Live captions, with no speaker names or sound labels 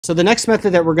So the next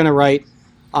method that we're going to write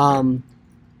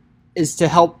is to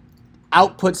help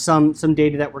output some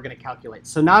data that we're going to calculate.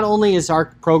 So not only is our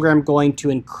program going to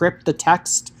encrypt the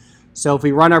text, so if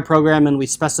we run our program and we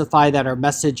specify that our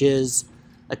message is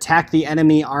attack the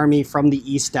enemy army from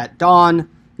the east at dawn,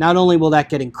 not only will that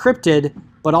get encrypted,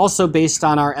 but also based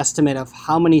on our estimate of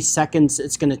how many seconds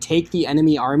it's going to take the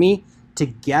enemy army to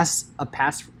guess a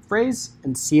passphrase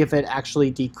and see if it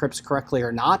actually decrypts correctly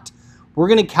or not, we're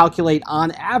going to calculate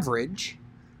on average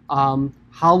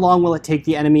how long will it take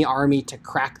the enemy army to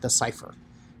crack the cipher.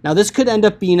 Now this could end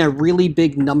up being a really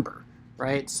big number,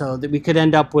 right? So that we could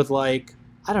end up with like,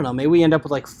 I don't know, maybe we end up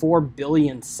with like 4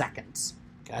 billion seconds,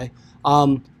 okay?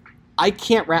 I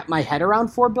can't wrap my head around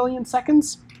 4 billion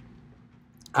seconds.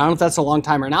 I don't know if that's a long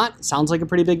time or not. It sounds like a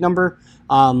pretty big number,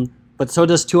 but so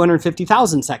does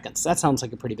 250,000 seconds. That sounds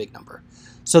like a pretty big number.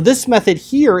 So this method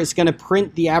here is going to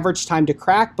print the average time to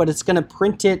crack, but it's going to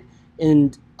print it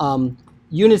in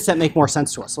units that make more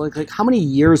sense to us. So like how many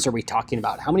years are we talking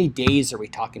about? How many days are we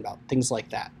talking about? Things like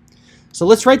that. So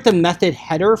let's write the method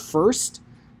header first,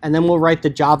 and then we'll write the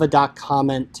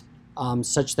java.comment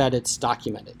such that it's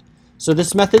documented. So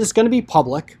this method is going to be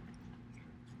public.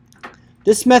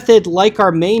 This method, like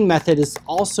our main method, is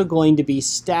also going to be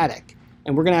static.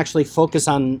 And we're going to actually focus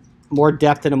on more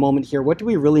depth in a moment here. What do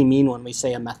we really mean when we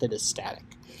say a method is static?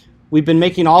 We've been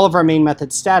making all of our main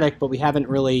methods static, but we haven't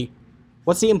really,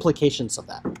 what's the implications of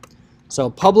that? So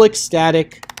public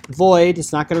static void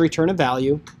is not going to return a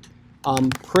value.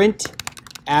 Print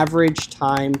average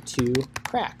time to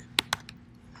crack.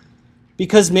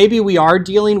 Because maybe we are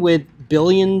dealing with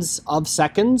billions of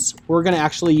seconds, we're going to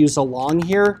actually use a long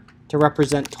here to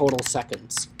represent total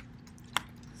seconds.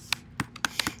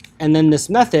 And then this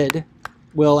method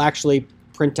will actually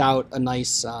print out a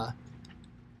nice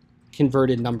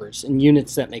converted numbers in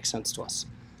units that make sense to us.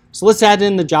 So let's add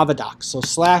in the Java doc. So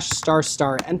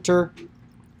 /** enter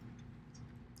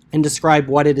and describe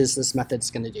what it is this method's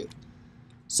going to do.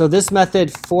 So this method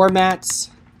formats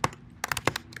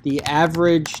the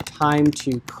average time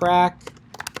to crack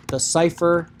the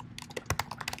cipher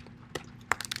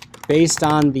based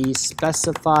on the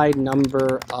specified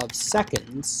number of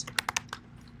seconds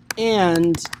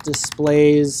and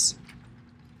displays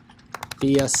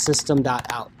via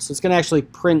system.out. So it's going to actually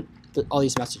print all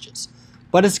these messages.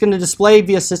 But it's going to display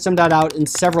via system.out in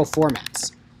several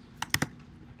formats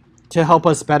to help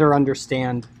us better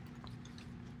understand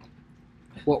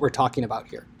what we're talking about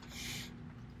here.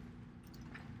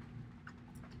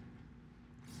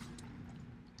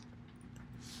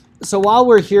 So while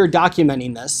we're here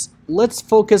documenting this, let's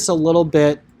focus a little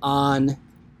bit on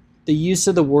the use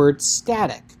of the word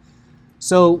static.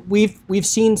 So we've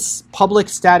seen public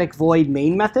static void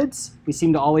main methods. We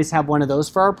seem to always have one of those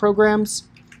for our programs.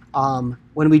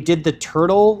 When we did the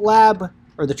turtle lab,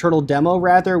 or the turtle demo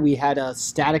rather, we had a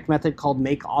static method called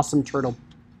make awesome turtle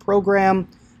program,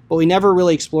 but we never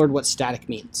really explored what static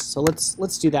means. So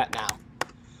let's do that now.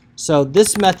 So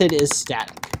this method is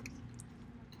static.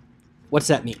 What's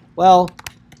that mean? Well,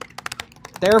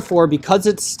 therefore, because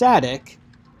it's static,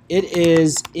 it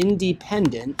is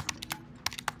independent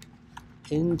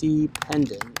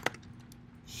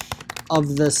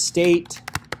of the state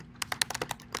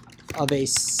of a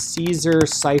Caesar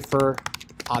cipher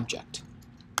object.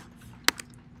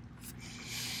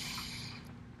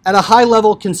 At a high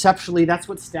level, conceptually, that's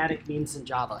what static means in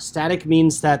Java. Static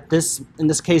means that this, in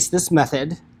this case, this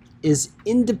method is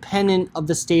independent of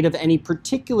the state of any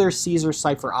particular Caesar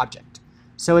cipher object.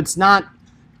 So it's not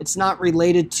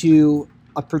related to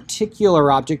a particular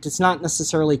object. It's not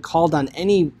necessarily called on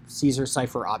any Caesar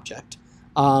cipher object.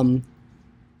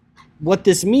 What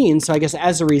this means, so I guess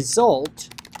as a result,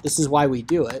 this is why we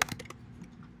do it.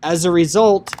 As a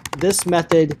result, this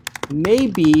method may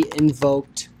be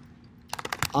invoked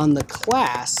on the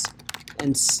class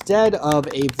instead of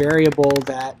a variable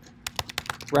that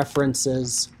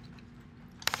references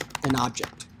an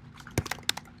object.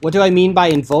 What do I mean by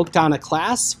invoked on a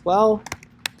class? Well,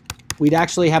 we'd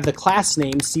actually have the class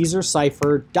name Caesar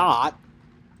cipher dot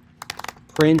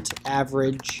print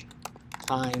average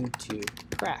time to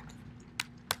crack,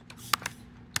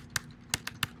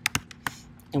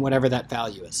 and whatever that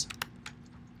value is.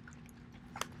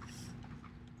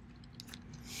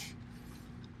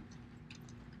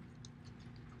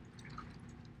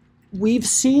 We've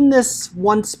seen this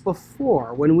once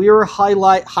before. When we were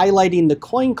highlighting the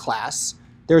coin class,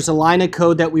 there's a line of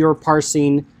code that we were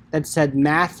parsing that said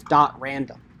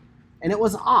math.random. And it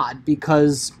was odd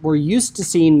because we're used to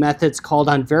seeing methods called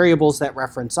on variables that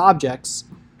reference objects,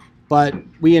 but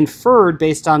we inferred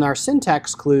based on our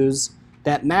syntax clues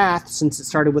that math, since it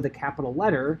started with a capital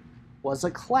letter, was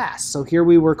a class. So here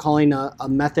we were calling a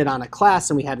method on a class,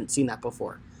 and we hadn't seen that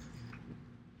before.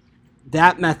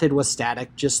 That method was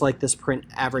static, just like this print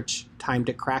average time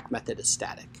to crack method is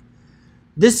static.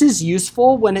 This is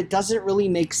useful when it doesn't really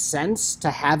make sense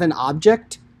to have an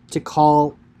object to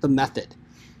call the method.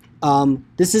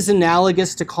 This is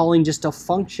analogous to calling just a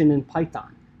function in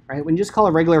Python, right? When you just call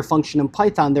a regular function in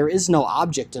Python, there is no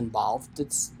object involved.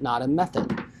 It's not a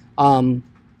method.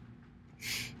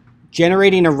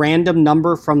 Generating a random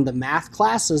number from the math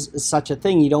class is such a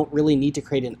thing. You don't really need to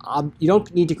create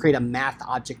a math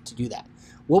object to do that.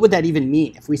 What would that even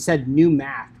mean? If we said new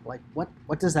math, like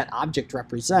what does that object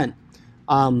represent?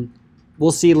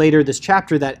 We'll see later this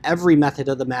chapter that every method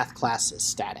of the math class is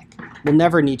static. We'll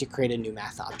never need to create a new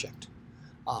math object.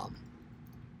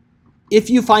 If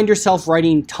you find yourself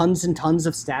writing tons and tons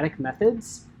of static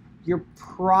methods, you're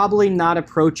probably not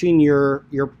approaching your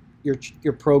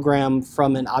program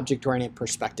from an object-oriented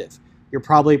perspective. You're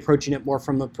probably approaching it more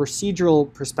from a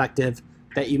procedural perspective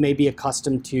that you may be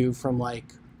accustomed to from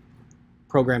like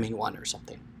programming 1 or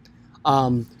something.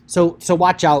 So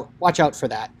watch out for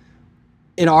that.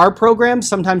 In our program,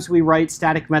 sometimes we write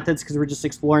static methods because we're just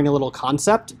exploring a little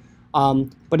concept.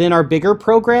 But in our bigger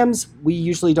programs, we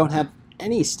usually don't have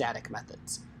any static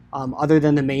methods other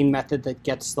than the main method that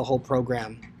gets the whole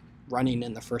program running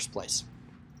in the first place.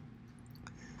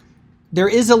 There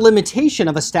is a limitation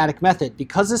of a static method.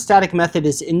 Because a static method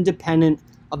is independent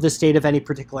of the state of any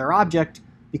particular object,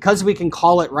 because we can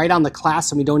call it right on the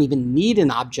class and we don't even need an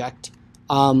object,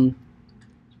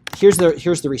 here's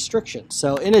the restriction.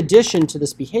 So in addition to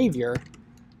this behavior,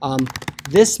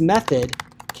 this method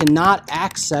cannot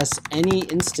access any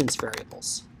instance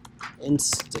variables.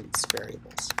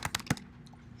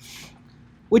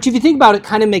 Which, if you think about it,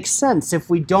 kind of makes sense. If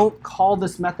we don't call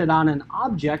this method on an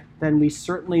object, then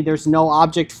there's no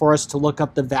object for us to look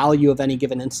up the value of any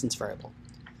given instance variable.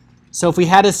 So if we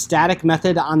had a static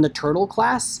method on the turtle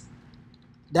class,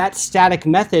 that static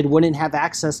method wouldn't have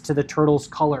access to the turtle's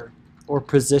color or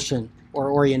position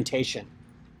or orientation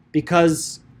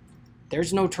because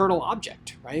there's no turtle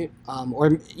object, right?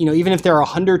 Or even if there are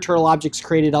 100 turtle objects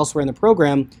created elsewhere in the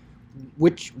program,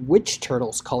 which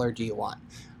turtle's color do you want?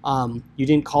 You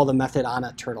didn't call the method on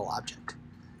a turtle object.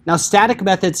 Now, static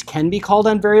methods can be called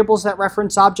on variables that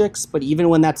reference objects, but even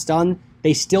when that's done,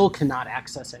 they still cannot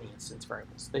access any instance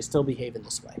variables. They still behave in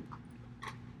this way.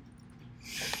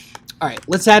 All right,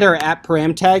 let's add our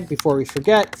 @param tag before we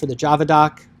forget for the Java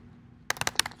doc.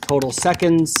 Total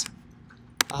seconds.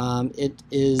 It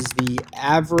is the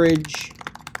average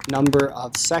number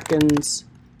of seconds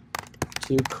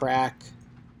to crack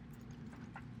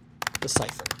the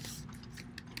cipher.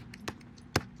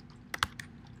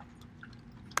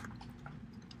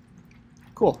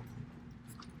 Cool.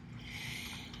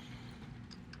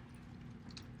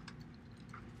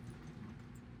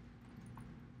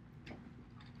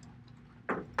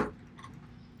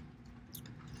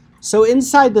 So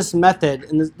inside this method,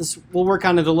 and this we'll work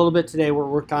on it a little bit today, we'll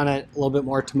work on it a little bit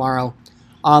more tomorrow,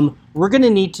 we're going to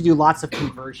need to do lots of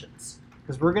conversions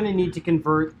because we're going to need to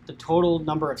convert the total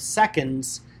number of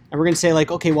seconds, and we're going to say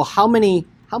like, okay, well, how many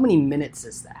minutes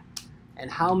is that? And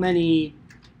how many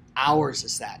hours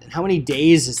is that? And how many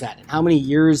days is that? And how many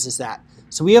years is that?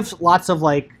 So we have lots of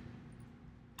like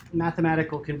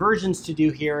mathematical conversions to do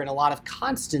here and a lot of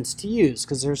constants to use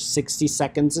because there's 60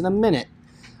 seconds in a minute.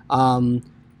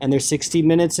 And there's 60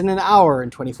 minutes in an hour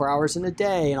and 24 hours in a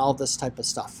day and all this type of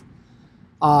stuff.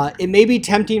 It may be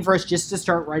tempting for us just to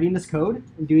start writing this code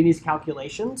and doing these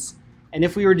calculations. And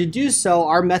if we were to do so,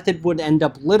 our method would end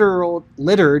up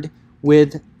littered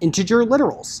with integer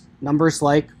literals, numbers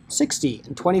like 60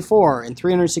 and 24 and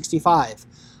 365.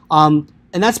 And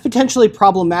that's potentially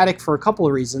problematic for a couple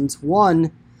of reasons.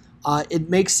 One, it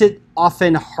makes it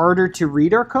often harder to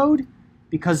read our code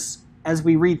because as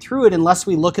we read through it, unless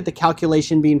we look at the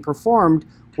calculation being performed,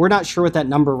 we're not sure what that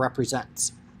number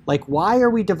represents. Like, why are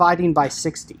we dividing by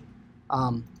 60?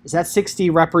 Is that 60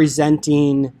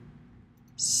 representing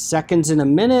seconds in a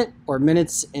minute or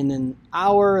minutes in an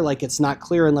hour? Like, it's not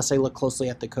clear unless I look closely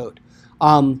at the code.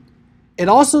 It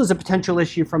also is a potential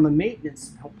issue from a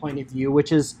maintenance point of view,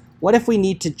 which is, what if we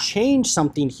need to change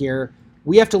something here?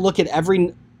 We have to look at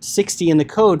every 60 in the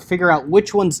code, figure out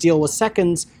which ones deal with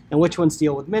seconds and which ones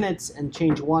deal with minutes, and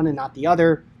change one and not the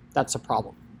other. That's a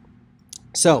problem.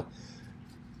 So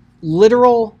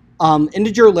literal,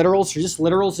 integer literals, or just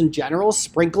literals in general,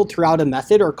 sprinkled throughout a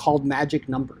method are called magic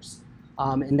numbers.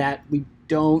 In that we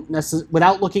don't necessarily,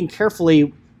 without looking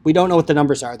carefully, we don't know what the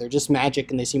numbers are. They're just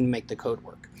magic and they seem to make the code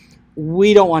work.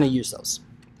 We don't want to use those.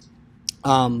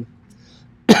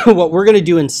 What we're going to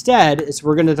do instead is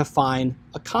we're going to define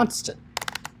a constant.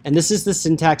 And this is the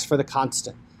syntax for the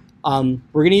constant. We're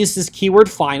going to use this keyword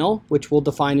final, which we'll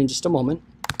define in just a moment.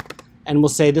 And we'll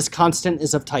say this constant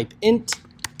is of type int.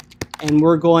 And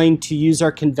we're going to use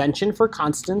our convention for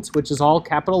constants, which is all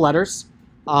capital letters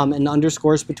and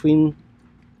underscores between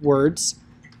words.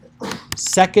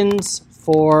 Seconds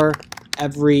for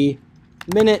every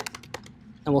minute,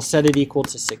 and we'll set it equal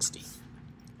to 60.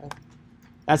 Okay?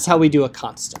 That's how we do a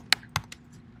constant.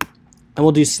 And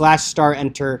we'll do /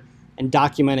 enter and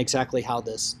document exactly how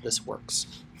this works.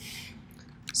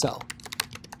 So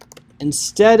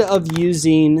instead of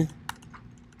using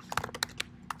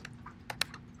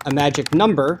a magic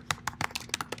number,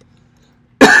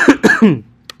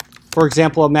 for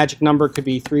example, a magic number could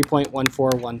be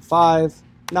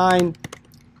 3.14159.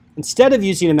 Instead of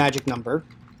using a magic number,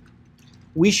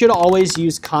 we should always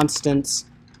use constants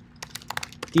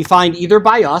defined either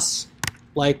by us,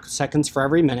 like seconds for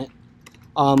every minute,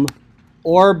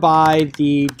 or by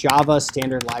the Java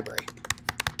standard library.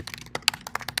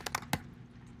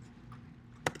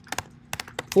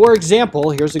 For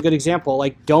example, here's a good example,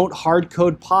 like don't hard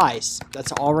code pi's.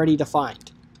 That's already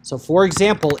defined. So for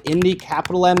example, in the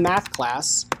capital M math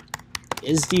class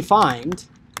is defined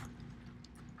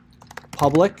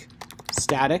public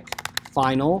static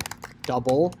final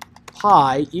double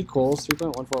pi equals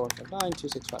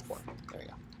 3.141592654. There you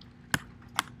go.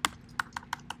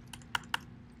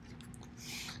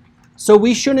 So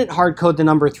we shouldn't hard code the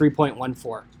number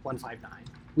 3.14159.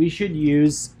 We should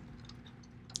use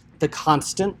the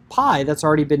constant pi that's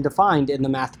already been defined in the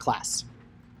math class.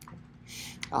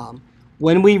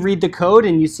 When we read the code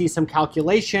and you see some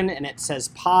calculation and it says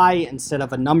pi instead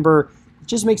of a number, it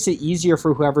just makes it easier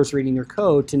for whoever's reading your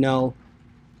code to know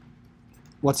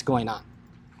what's going on.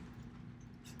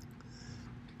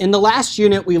 In the last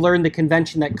unit, we learned the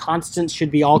convention that constants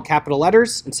should be all capital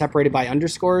letters and separated by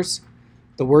underscores.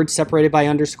 The words separated by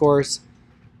underscores.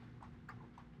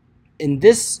 In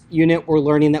this unit, we're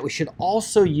learning that we should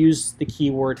also use the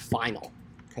keyword final.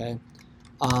 Okay,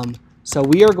 so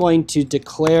we are going to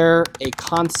declare a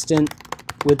constant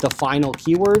with the final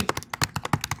keyword.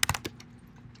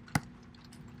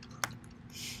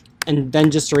 And then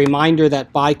just a reminder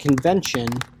that by convention,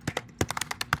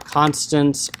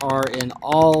 constants are in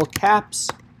all caps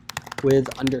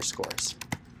with underscores.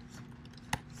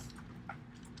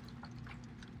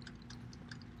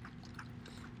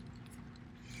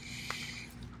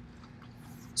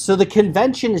 So the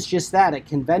convention is just that, a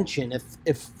convention.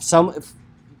 If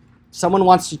someone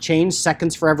wants to change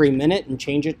seconds for every minute and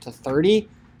change it to 30,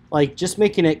 like just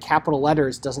making it capital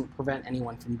letters doesn't prevent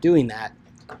anyone from doing that.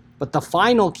 But the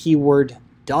final keyword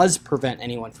does prevent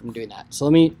anyone from doing that. So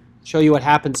let me show you what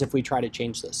happens if we try to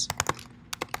change this.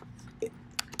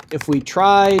 If we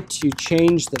try to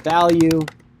change the value,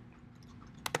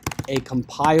 a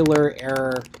compiler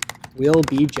error will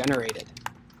be generated.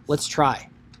 Let's try.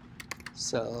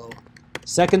 So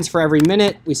seconds for every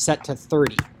minute, we set to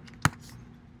 30.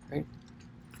 Right?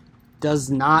 Does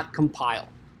not compile.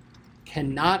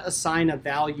 Cannot assign a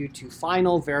value to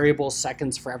final variable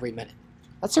seconds for every minute.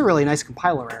 That's a really nice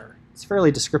compiler error. It's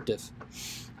fairly descriptive.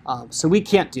 So we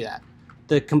can't do that.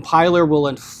 The compiler will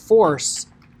enforce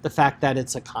the fact that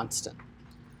it's a constant.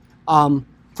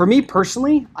 For me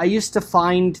personally, I used to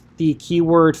find the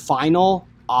keyword final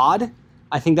odd.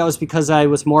 I think that was because I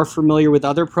was more familiar with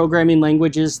other programming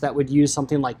languages that would use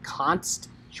something like const,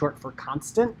 short for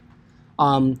constant.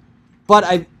 But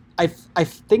I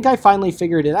think I finally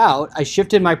figured it out. I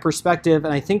shifted my perspective,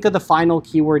 and I think of the final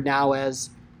keyword now as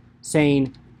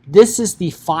saying, this is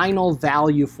the final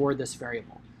value for this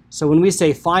variable. So when we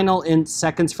say final int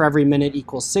seconds for every minute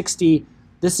equals 60,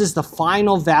 this is the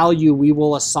final value we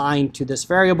will assign to this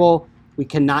variable. We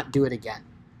cannot do it again.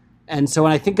 And so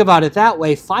when I think about it that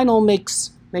way, final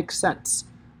makes sense.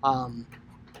 And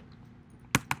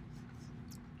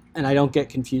I don't get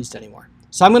confused anymore.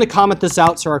 So I'm going to comment this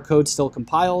out so our code still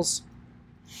compiles.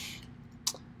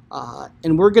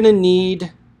 And we're going to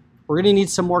need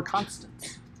some more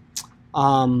constants.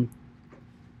 We're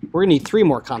going to need 3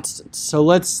 more constants. So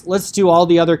let's do all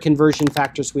the other conversion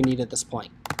factors we need at this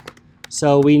point.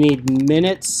 So we need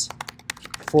minutes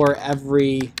for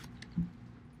every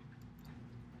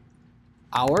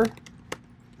hour,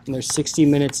 and there's 60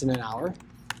 minutes in an hour.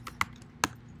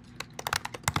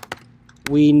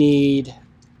 We need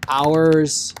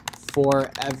hours for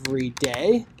every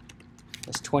day.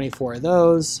 There's 24 of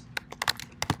those.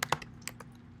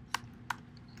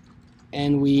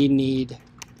 And we need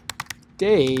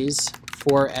days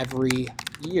for every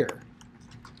year.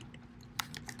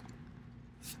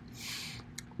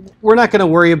 We're not going to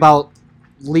worry about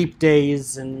leap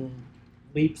days and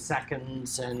leap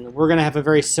seconds, and we're going to have a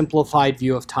very simplified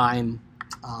view of time.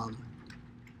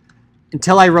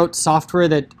 Until I wrote software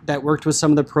that worked with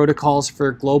some of the protocols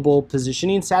for global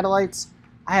positioning satellites,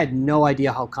 I had no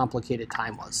idea how complicated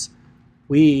time was.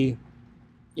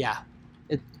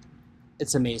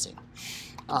 It's amazing.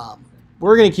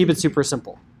 We're going to keep it super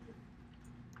simple.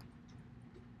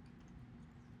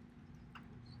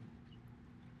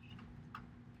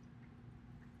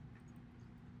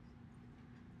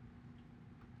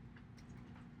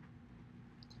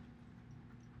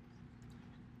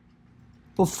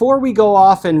 Before we go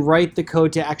off and write the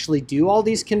code to actually do all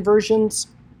these conversions,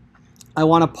 I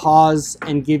want to pause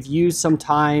and give you some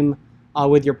time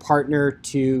with your partner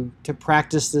to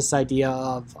practice this idea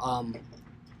of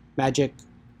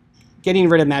getting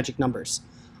rid of magic numbers.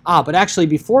 But actually,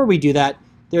 before we do that,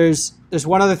 there's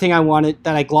one other thing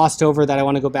that I glossed over that I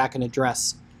want to go back and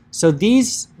address. So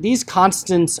these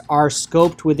constants are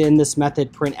scoped within this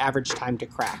method print average time to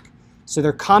crack. So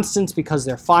they're constants because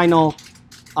they're final.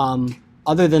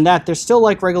 Other than that, they're still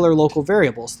like regular local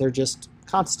variables. They're just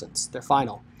constants. They're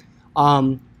final.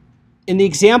 In the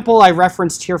example I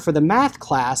referenced here for the math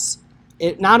class,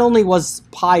 it not only was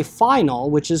pi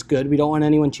final, which is good. We don't want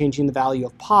anyone changing the value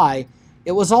of pi.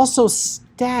 It was also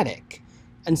static.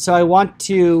 And so I want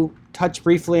to touch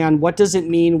briefly on what does it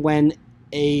mean when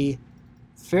a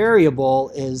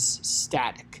variable is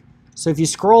static. So if you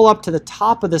scroll up to the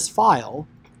top of this file,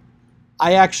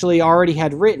 I actually already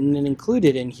had written and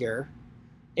included in here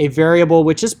a variable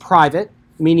which is private,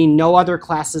 meaning no other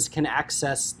classes can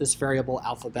access this variable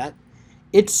alphabet.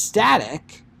 It's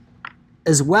static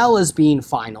as well as being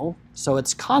final, so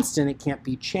it's constant, it can't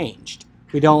be changed.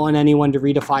 We don't want anyone to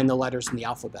redefine the letters in the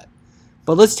alphabet.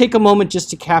 But let's take a moment just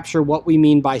to capture what we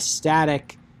mean by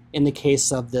static in the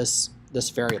case of this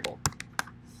variable.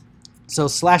 So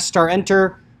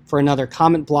 /*enter for another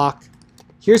comment block.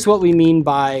 Here's what we mean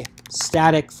by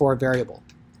static for a variable.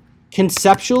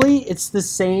 Conceptually, it's the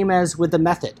same as with the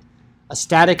method. A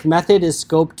static method is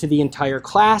scoped to the entire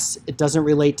class. It doesn't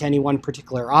relate to any one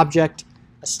particular object.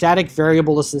 A static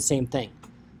variable is the same thing.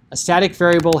 A static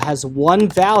variable has one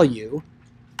value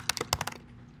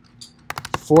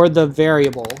for the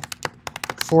variable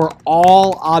for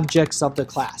all objects of the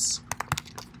class.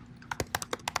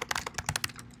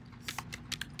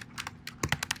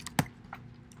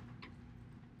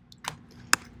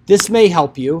 This may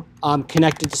help you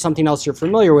connect it to something else you're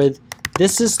familiar with.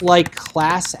 This is like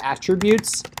class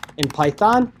attributes in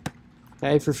Python.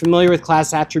 Okay, if you're familiar with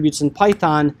class attributes in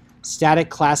Python, static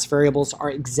class variables are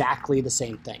exactly the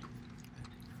same thing.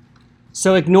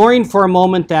 So ignoring for a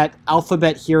moment that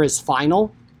alphabet here is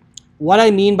final, what I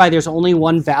mean by there's only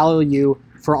one value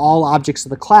for all objects of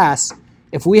the class,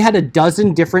 if we had a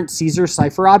dozen different Caesar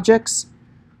cipher objects,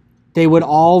 they would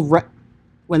all,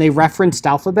 when they referenced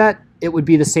alphabet, it would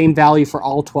be the same value for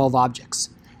all 12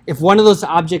 objects. If one of those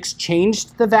objects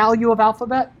changed the value of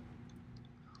alphabet,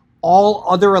 all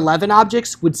other 11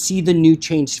 objects would see the new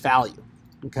changed value.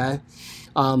 Okay?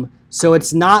 So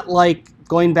it's not like,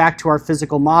 going back to our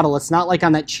physical model, it's not like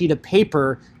on that sheet of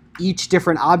paper, each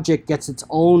different object gets its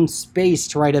own space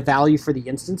to write a value for the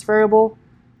instance variable.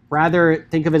 Rather,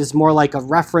 think of it as more like a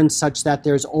reference such that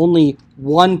there's only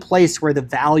one place where the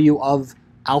value of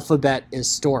alphabet is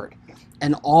stored.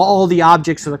 And all the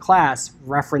objects of the class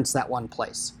reference that one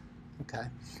place. Okay,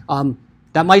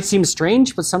 that might seem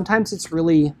strange, but sometimes it's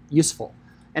really useful.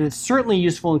 And it's certainly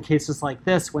useful in cases like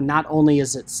this when not only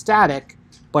is it static,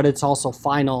 but it's also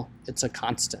final, it's a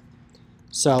constant.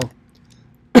 So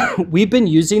we've been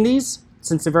using these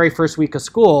since the very first week of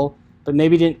school, but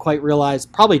maybe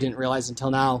probably didn't realize until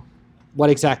now what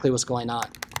exactly was going on.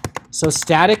 So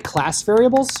static class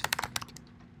variables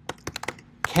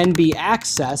can be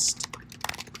accessed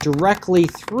directly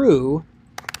through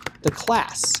the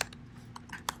class.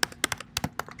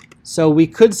 So we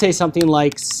could say something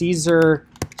like Caesar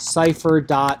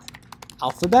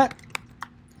cipher.alphabet.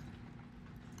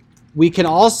 We can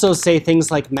also say things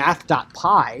like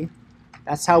math.pi.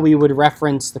 That's how we would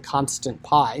reference the constant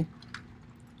pi.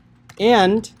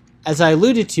 And as I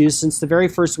alluded to, since the very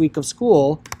first week of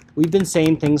school, we've been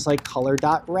saying things like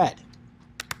color.red.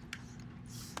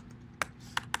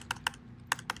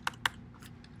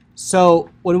 So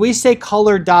when we say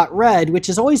color.red, which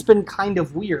has always been kind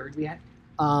of weird,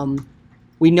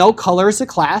 we know color is a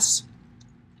class.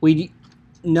 We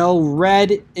know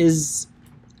red is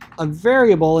a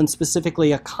variable and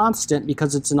specifically a constant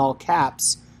because it's in all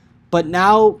caps. But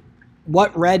now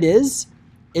what red is,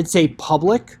 it's a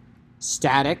public,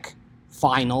 static,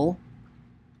 final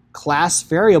class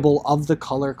variable of the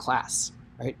color class.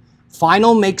 Right?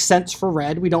 Final makes sense for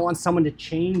red. We don't want someone to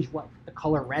change what the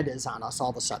color red is on us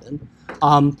all of a sudden.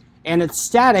 And it's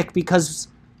static because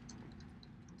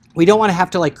we don't want to have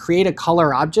to like create a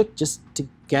color object just to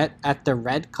get at the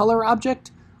red color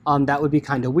object. That would be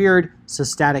kind of weird, so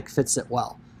static fits it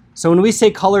well. So when we say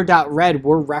color.red,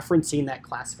 we're referencing that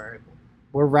class variable.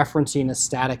 We're referencing a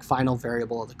static final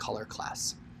variable of the color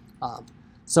class.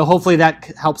 So hopefully that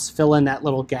helps fill in that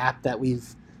little gap that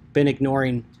we've been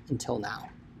ignoring until now.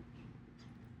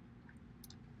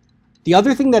 The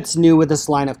other thing that's new with this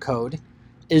line of code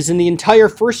is in the entire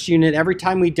first unit, every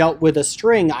time we dealt with a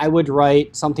string, I would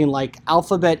write something like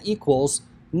alphabet equals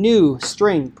new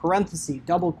string, parenthesis,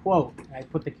 double quote, and I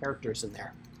put the characters in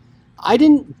there. I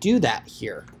didn't do that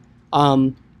here.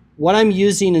 What I'm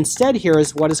using instead here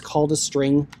is what is called a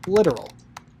string literal.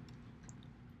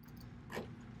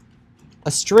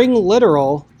 A string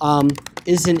literal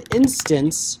is an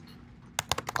instance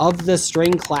of the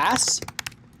string class.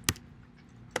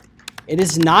 It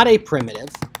is not a primitive.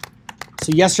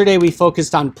 So yesterday we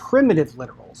focused on primitive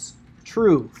literals.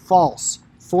 True, false,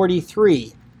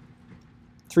 43,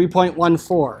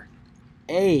 3.14,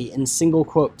 A in single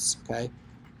quotes. Okay,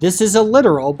 this is a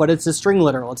literal, but it's a string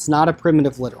literal. It's not a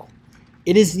primitive literal.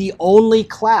 It is the only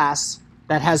class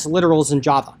that has literals in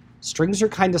Java. Strings are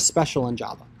kind of special in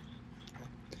Java.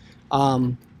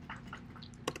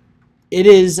 It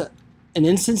is an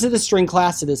instance of the string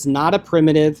class. It is not a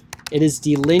primitive. It is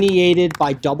delineated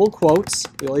by double quotes.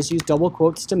 We always use double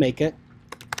quotes to make it.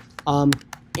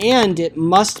 And it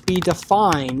must be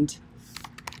defined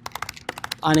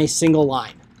on a single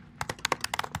line.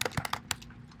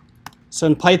 So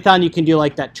in Python, you can do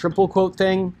like that triple quote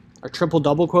thing or triple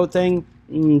double quote thing.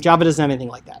 Java doesn't have anything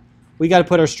like that. We got to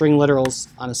put our string literals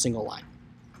on a single line.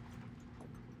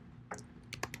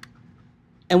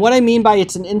 And what I mean by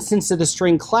it's an instance of the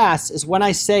string class is when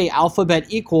I say alphabet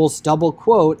equals double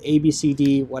quote, A, B, C,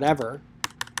 D, whatever,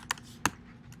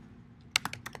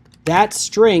 that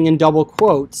string in double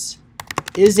quotes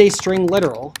is a string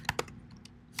literal,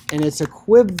 and it's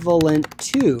equivalent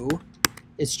to,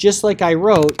 it's just like I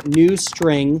wrote, new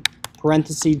string,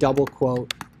 parenthesis, double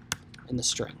quote, in the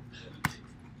string.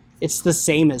 It's the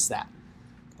same as that.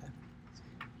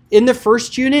 In the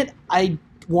first unit, I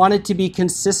wanted to be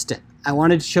consistent. I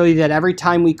wanted to show you that every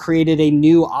time we created a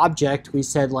new object, we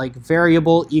said like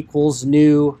variable equals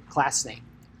new class name.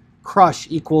 Crush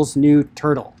equals new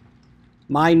turtle.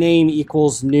 My name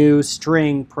equals new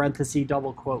string, parenthesis,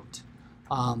 double quote.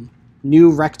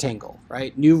 New rectangle,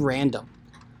 right? New random.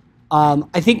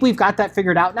 I think we've got that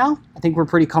figured out now. I think we're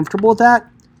pretty comfortable with that.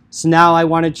 So now I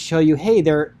wanted to show you, hey,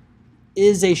 there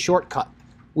is a shortcut.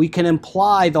 We can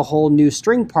imply the whole new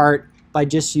string part by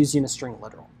just using a string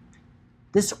literal.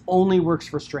 This only works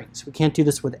for strings. We can't do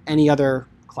this with any other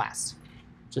class.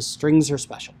 Just strings are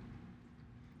special.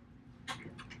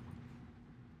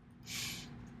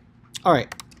 All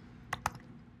right.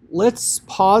 Let's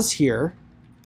pause here